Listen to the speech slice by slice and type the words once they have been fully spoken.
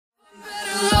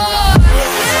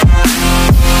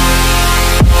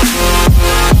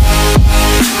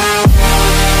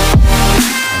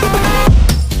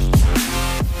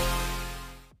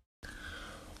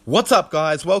What's up,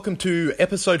 guys? Welcome to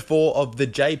episode 4 of the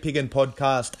J Piggin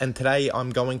podcast, and today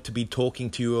I'm going to be talking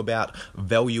to you about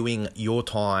valuing your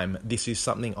time. This is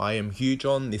something I am huge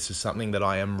on. This is something that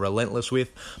I am relentless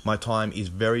with. My time is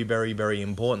very, very, very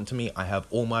important to me. I have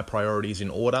all my priorities in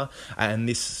order, and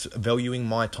this valuing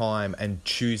my time and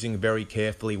choosing very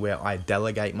carefully where I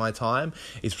delegate my time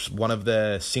is one of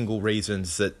the single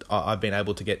reasons that I've been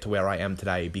able to get to where I am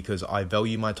today, because I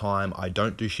value my time. I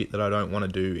don't do shit that I don't want to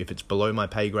do. If it's below my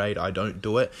pay grade, I don't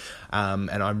do it, and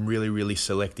I'm really, really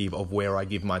selective of where I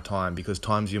give my time, because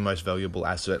time's your most valuable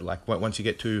asset. Like once you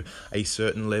get to a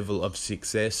certain level of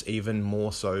success, even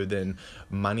more so than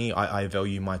money, I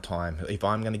value my time. If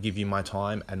I'm going to give you my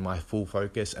time and my full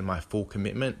focus and my full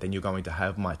commitment, then you're going to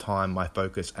have my time, my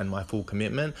focus, and my full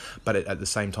commitment. But at the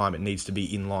same time, it needs to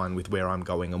be in line with where I'm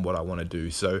going and what I want to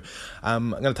do. So I'm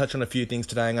going to touch on a few things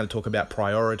today. I'm going to talk about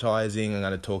prioritizing. I'm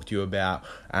going to talk to you about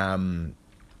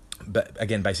but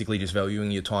again, basically just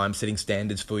valuing your time, setting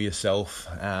standards for yourself.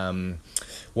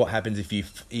 What happens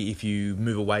if you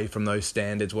move away from those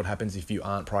standards? What happens if you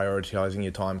aren't prioritizing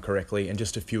your time correctly? And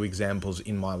just a few examples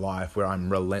in my life where I'm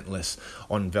relentless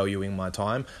on valuing my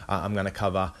time, I'm going to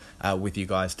cover with you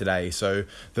guys today. So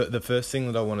the first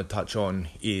thing that I want to touch on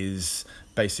is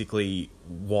basically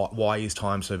why is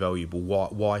time so valuable?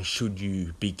 Why should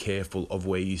you be careful of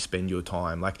where you spend your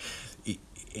time? Like,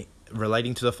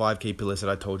 relating to the 5 key pillars that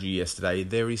I told you yesterday,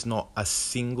 there is not a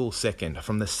single second,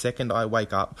 from the second I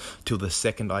wake up till the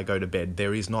second I go to bed,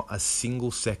 there is not a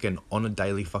single second on a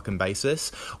daily fucking basis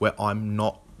where I'm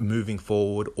not moving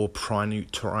forward or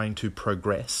trying to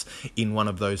progress in one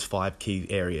of those 5 key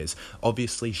areas.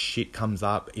 Obviously, shit comes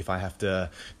up if I have to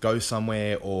go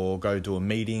somewhere or go to a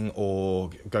meeting or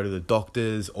go to the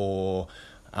doctors or,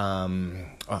 like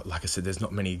I said, there's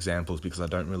not many examples because I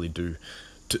don't really do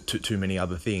too many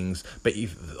other things, but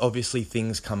if obviously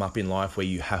things come up in life where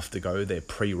you have to go, they're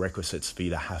prerequisites for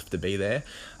you to have to be there.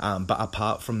 But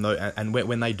apart from those, and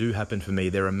when they do happen for me,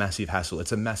 they're a massive hassle.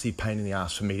 It's a massive pain in the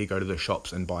ass for me to go to the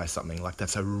shops and buy something. Like,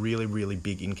 that's a really, really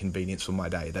big inconvenience for my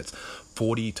day. That's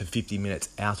 40 to 50 minutes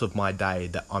out of my day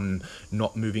that I'm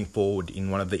not moving forward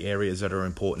in one of the areas that are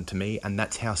important to me, and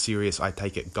that's how serious I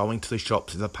take it. Going to the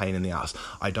shops is a pain in the ass.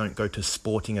 I don't go to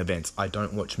sporting events. I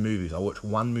don't watch movies. I watch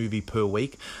one movie per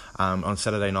week. On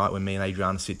Saturday night, when me and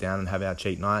Adriana sit down and have our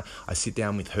cheat night, I sit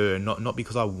down with her, not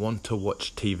because I want to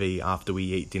watch TV after we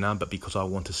eat dinner, but because I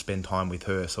want to spend time with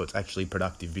her. So it's actually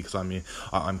productive, because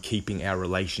I'm keeping our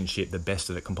relationship the best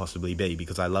that it can possibly be,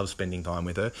 because I love spending time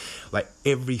with her. Like,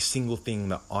 every single thing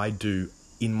that I do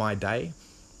in my day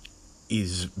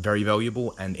is very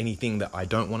valuable, and anything that I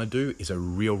don't want to do is a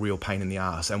real pain in the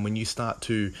ass. And when you start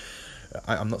to,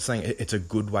 I'm not saying it's a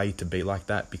good way to be like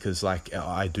that, because like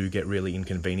I do get really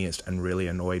inconvenienced and really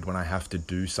annoyed when I have to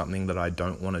do something that I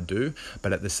don't want to do.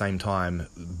 But at the same time,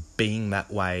 being that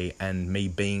way and me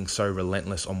being so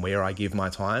relentless on where I give my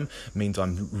time means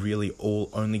I'm really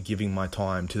only giving my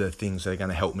time to the things that are going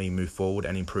to help me move forward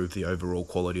and improve the overall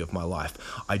quality of my life.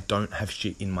 I don't have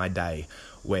shit in my day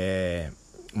where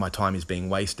my time is being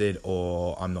wasted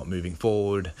or I'm not moving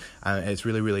forward. It's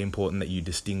really, really important that you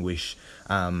distinguish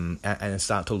and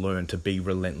start to learn to be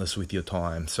relentless with your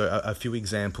time. So a few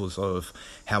examples of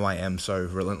how I am so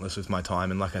relentless with my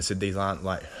time, and like I said, these aren't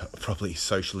like probably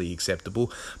socially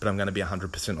acceptable, but I'm going to be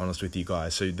 100% honest with you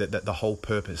guys. So that the whole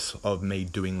purpose of me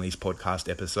doing these podcast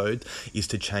episodes is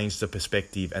to change the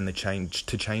perspective and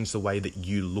to change the way that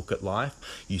you look at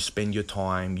life, you spend your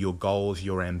time, your goals,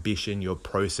 your ambition, your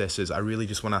processes. I really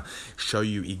just want to show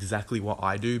you exactly what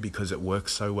I do, because it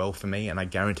works so well for me, and I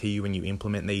guarantee you when you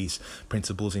implement these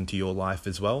principles into your life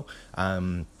as well,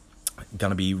 going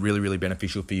to be really, really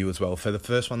beneficial for you as well. For the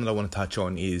first one that I want to touch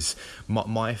on is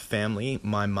my family,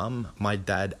 my mum, my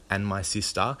dad, and my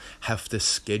sister have to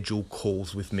schedule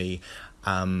calls with me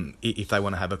if they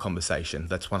want to have a conversation.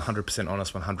 That's 100%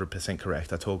 honest, 100%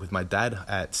 correct. I talk with my dad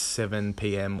at 7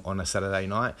 p.m. on a Saturday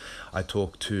night. I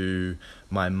talk to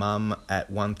my mum at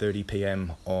 1:30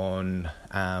 p.m. on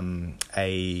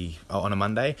a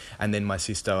Monday, and then my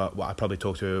sister, I probably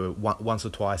talk to her once or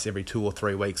twice every 2 or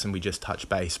 3 weeks, and we just touch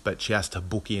base. But she has to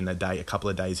book in a couple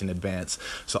of days in advance,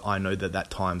 so I know that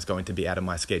time's going to be out of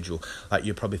my schedule. Like,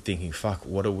 you're probably thinking, "Fuck,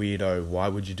 what a weirdo! Why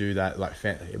would you do that?" Like,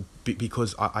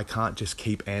 because I can't just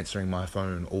keep answering my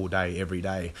phone all day, every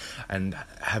day, and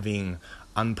having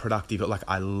unproductive. Like,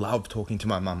 I love talking to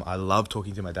my mum, I love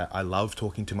talking to my dad, I love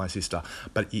talking to my sister,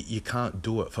 but you can't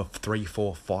do it for 3,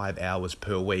 4, 5 hours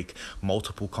per week.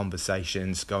 Multiple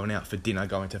conversations, going out for dinner,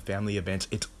 going to family events,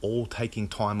 it's all taking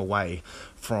time away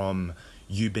from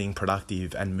you being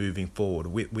productive and moving forward.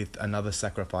 With another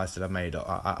sacrifice that I've made,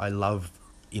 I love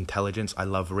intelligence. I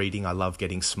love reading. I love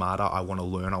getting smarter. I want to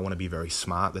learn. I want to be very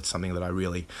smart. That's something that I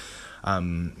really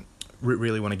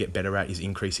really want to get better at, is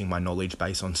increasing my knowledge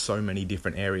base on so many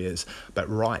different areas. But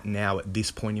right now, at this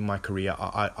point in my career,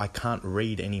 I can't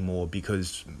read anymore,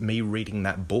 because me reading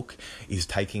that book is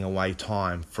taking away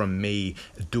time from me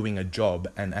doing a job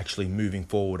and actually moving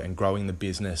forward and growing the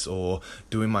business, or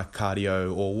doing my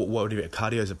cardio, or whatever.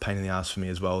 Cardio is a pain in the ass for me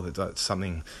as well. That's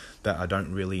something that I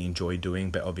don't really enjoy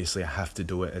doing, but obviously I have to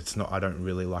do it. I don't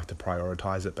really like to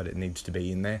prioritize it, but it needs to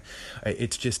be in there.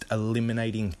 It's just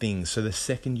eliminating things. So the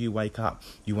second you wake up,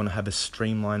 you want to have a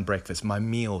streamlined breakfast. My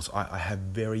meals, I have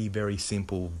very, very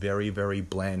simple, very, very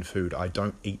bland food. I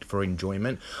don't eat for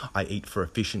enjoyment. I eat for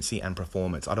efficiency and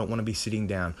performance. I don't want to be sitting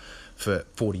down for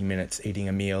 40 minutes eating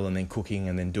a meal and then cooking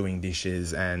and then doing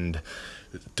dishes and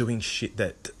doing shit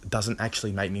that doesn't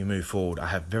actually make me move forward. I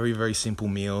have very, very simple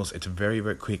meals. It's a very,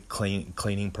 very quick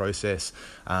cleaning process.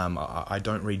 I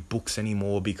don't read books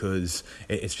anymore, because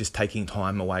it's just taking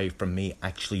time away from me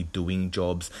actually doing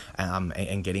jobs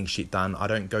and getting shit done. I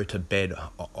don't go to bed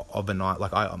overnight.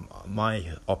 Like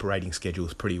my operating schedule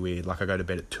is pretty weird. Like I go to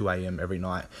bed at 2 a.m. every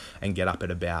night and get up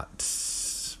at about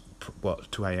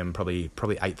 2 a.m, probably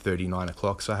 8:30, 9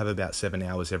 o'clock. So I have about 7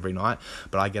 hours every night,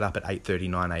 but I get up at 8:30,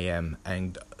 9 a.m.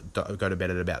 and go to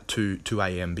bed at about 2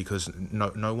 a.m. because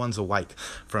no one's awake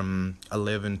from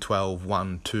 11, 12,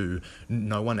 1, 2.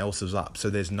 No one else is up, so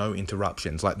there's no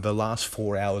interruptions. Like the last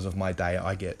 4 hours of my day,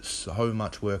 I get so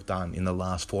much work done in the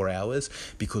last 4 hours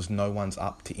because no one's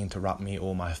up to interrupt me,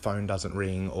 or my phone doesn't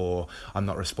ring, or I'm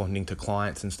not responding to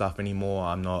clients and stuff anymore.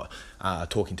 I'm not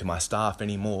talking to my staff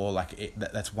anymore. Like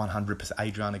that's 100%.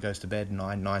 Adriana goes to bed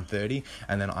 9:30,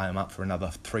 and then I am up for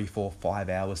another 3, 4, 5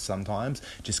 hours sometimes,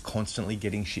 just constantly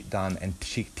getting shit done and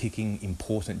ticking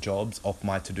important jobs off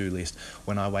my to-do list.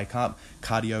 When I wake up,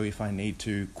 cardio if I need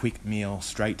to, quick meal,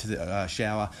 straight to the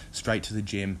shower, straight to the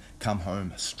gym, come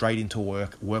home, straight into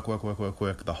work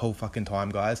the whole fucking time,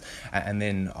 guys. And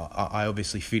then I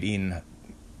obviously fit in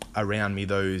around me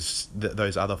those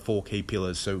other 4 key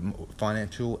pillars. So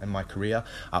financial and my career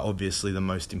are obviously the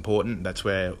most important. That's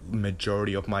where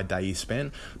majority of my day is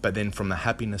spent. But then from the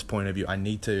happiness point of view, I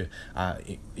need to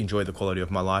enjoy the quality of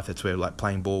my life. That's where like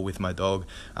playing ball with my dog,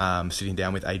 sitting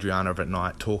down with Adriana at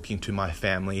night, talking to my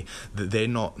family. They're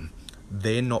not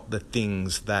the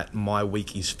things that my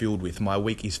week is filled with. My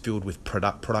week is filled with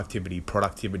productivity,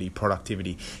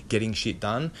 getting shit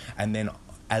done, and then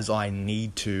as I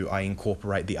need to, I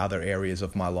incorporate the other areas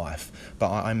of my life.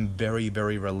 But I'm very,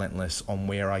 very relentless on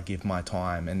where I give my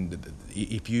time. And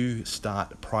if you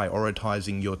start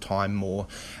prioritizing your time more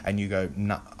and you go,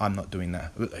 nah, I'm not doing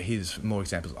that. Here's more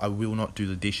examples. I will not do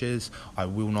the dishes. I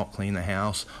will not clean the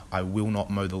house. I will not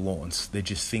mow the lawns. They're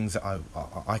just things that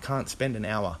I can't spend an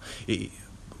hour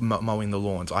mowing the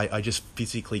lawns. I just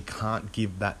physically can't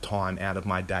give that time out of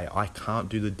my day. I can't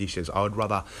do the dishes. I would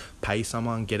rather pay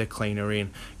someone, get a cleaner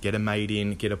in, get a maid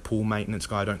in, get a pool maintenance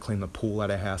guy. I don't clean the pool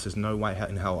at our house. There's no way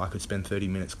in hell I could spend 30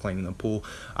 minutes cleaning the pool.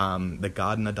 The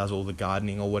gardener does all the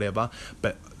gardening or whatever.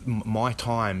 But my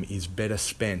time is better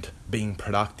spent being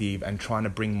productive and trying to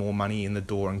bring more money in the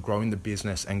door and growing the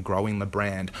business and growing the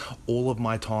brand. All of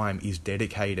my time is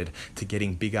dedicated to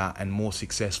getting bigger and more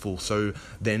successful. So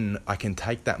then I can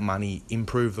take that money,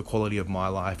 improve the quality of my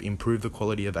life, improve the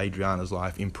quality of Adriana's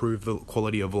life, improve the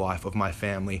quality of life of my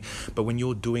family. But when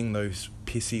you're doing those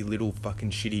pissy little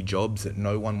fucking shitty jobs that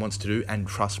no one wants to do, and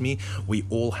trust me, we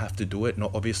all have to do it.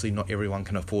 Obviously not everyone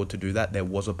can afford to do that. There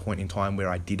was a point in time where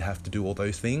I did have to do all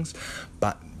those things,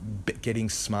 but getting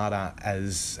smarter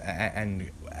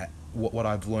and what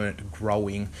I've learned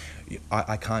growing,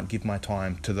 I can't give my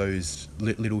time to those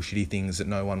little shitty things that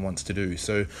no one wants to do.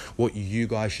 So what you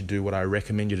guys should do, what I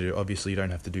recommend you to do, obviously you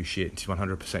don't have to do shit. It's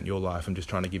 100% your life. I'm just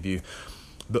trying to give you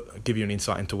an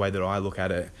insight into the way that I look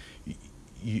at it.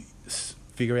 You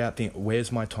figure out,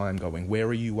 where's my time going? Where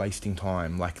are you wasting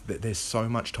time? Like there's so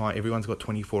much time. Everyone's got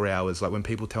 24 hours. Like when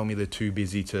people tell me they're too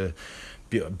busy to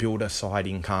build a side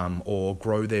income or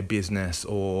grow their business,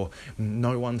 or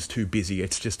no one's too busy.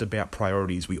 It's just about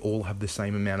priorities. We all have the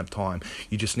same amount of time.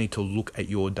 You just need to look at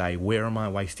your day. Where am I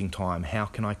wasting time? How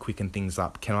can I quicken things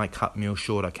up? Can I cut meals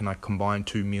shorter? Can I combine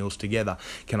 2 meals together?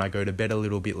 Can I go to bed a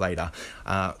little bit later?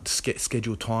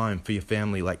 Schedule time for your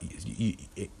family. Like you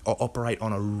operate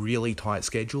on a really tight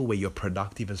schedule where you're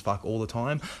productive as fuck all the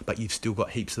time, but you've still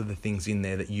got heaps of the things in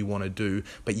there that you want to do,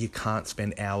 but you can't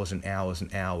spend hours and hours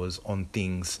and hours on things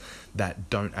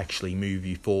that don't actually move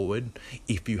you forward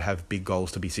if you have big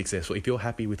goals to be successful. If you're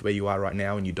happy with where you are right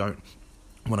now and you don't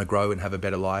want to grow and have a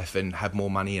better life and have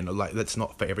more money, and like that's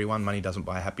not for everyone. Money doesn't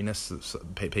buy happiness.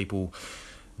 People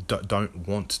don't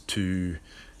want to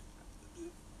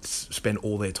spend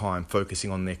all their time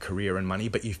focusing on their career and money.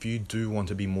 But if you do want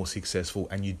to be more successful,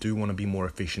 and you do want to be more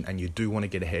efficient, and you do want to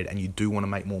get ahead, and you do want to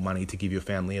make more money to give your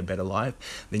family a better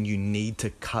life, then you need to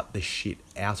cut the shit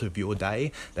out of your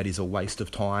day that is a waste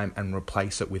of time and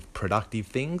replace it with productive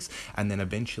things. And then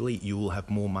eventually you will have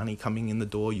more money coming in the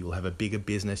door, you'll have a bigger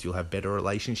business, you'll have better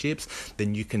relationships.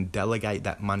 Then you can delegate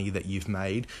that money that you've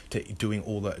made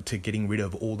to getting rid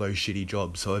of all those shitty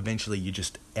jobs. So eventually you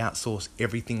just outsource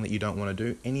everything that you don't want to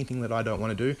do. Anything that I don't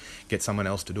want to do, get someone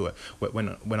else to do it.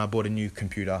 When I bought a new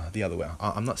computer the other way,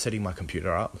 I'm not setting my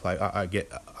computer up. Like I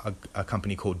get a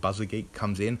company called BuzzerGeek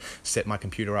comes in, set my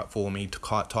computer up for me,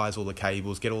 ties all the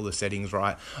cables, get all the settings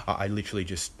right. I literally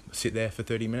just sit there for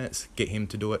 30 minutes, get him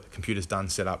to do it. Computer's done,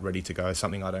 set up, ready to go.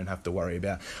 Something I don't have to worry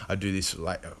about. I do this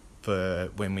like for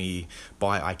when we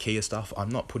buy IKEA stuff. I'm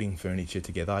not putting furniture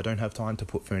together. I don't have time to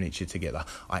put furniture together.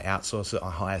 I outsource it. I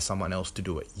hire someone else to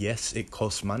do it. Yes, it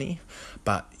costs money,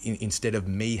 but instead of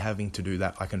me having to do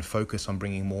that, I can focus on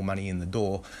bringing more money in the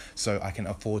door, so I can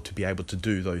afford to be able to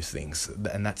do those things.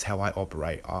 And that's how I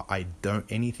operate. I don't,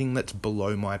 anything that's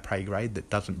below my pay grade that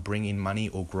doesn't bring in money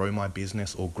or grow my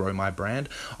business or grow my brand,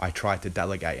 I try to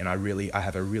delegate. And I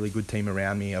have a really good team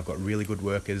around me. I've got really good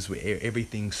workers.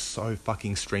 Everything's so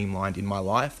fucking streamlined in my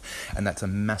life, and that's a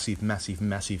massive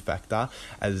factor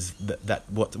as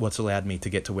what's allowed me to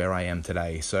get to where I am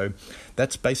today. So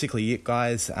that's basically it,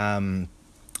 guys.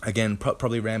 Again,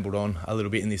 probably rambled on a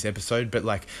little bit in this episode, but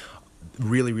like,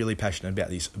 really passionate about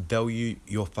this. Value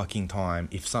your fucking time.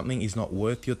 If something is not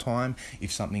worth your time,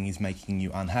 if something is making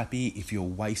you unhappy, if you're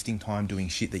wasting time doing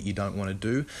shit that you don't want to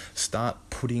do, start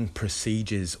putting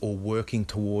procedures or working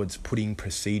towards putting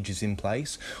procedures in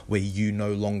place where you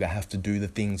no longer have to do the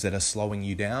things that are slowing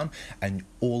you down, and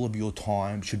all of your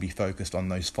time should be focused on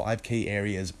those 5 key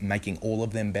areas, making all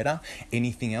of them better.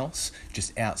 Anything else,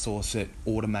 just outsource it,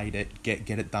 automate it, get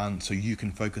it done, so you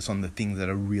can focus on the things that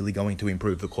are really going to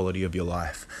improve the quality of your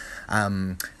life.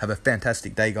 Have a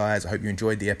fantastic day, guys. I hope you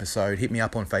enjoyed the episode. Hit me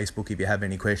up on Facebook if you have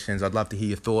any questions. I'd love to hear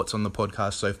your thoughts on the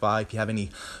podcast so far. If you have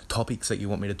any topics that you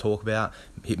want me to talk about,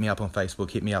 hit me up on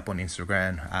Facebook, hit me up on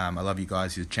Instagram. I love you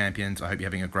guys. You're champions. I hope you're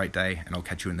having a great day, and I'll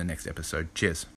catch you in the next episode. Cheers.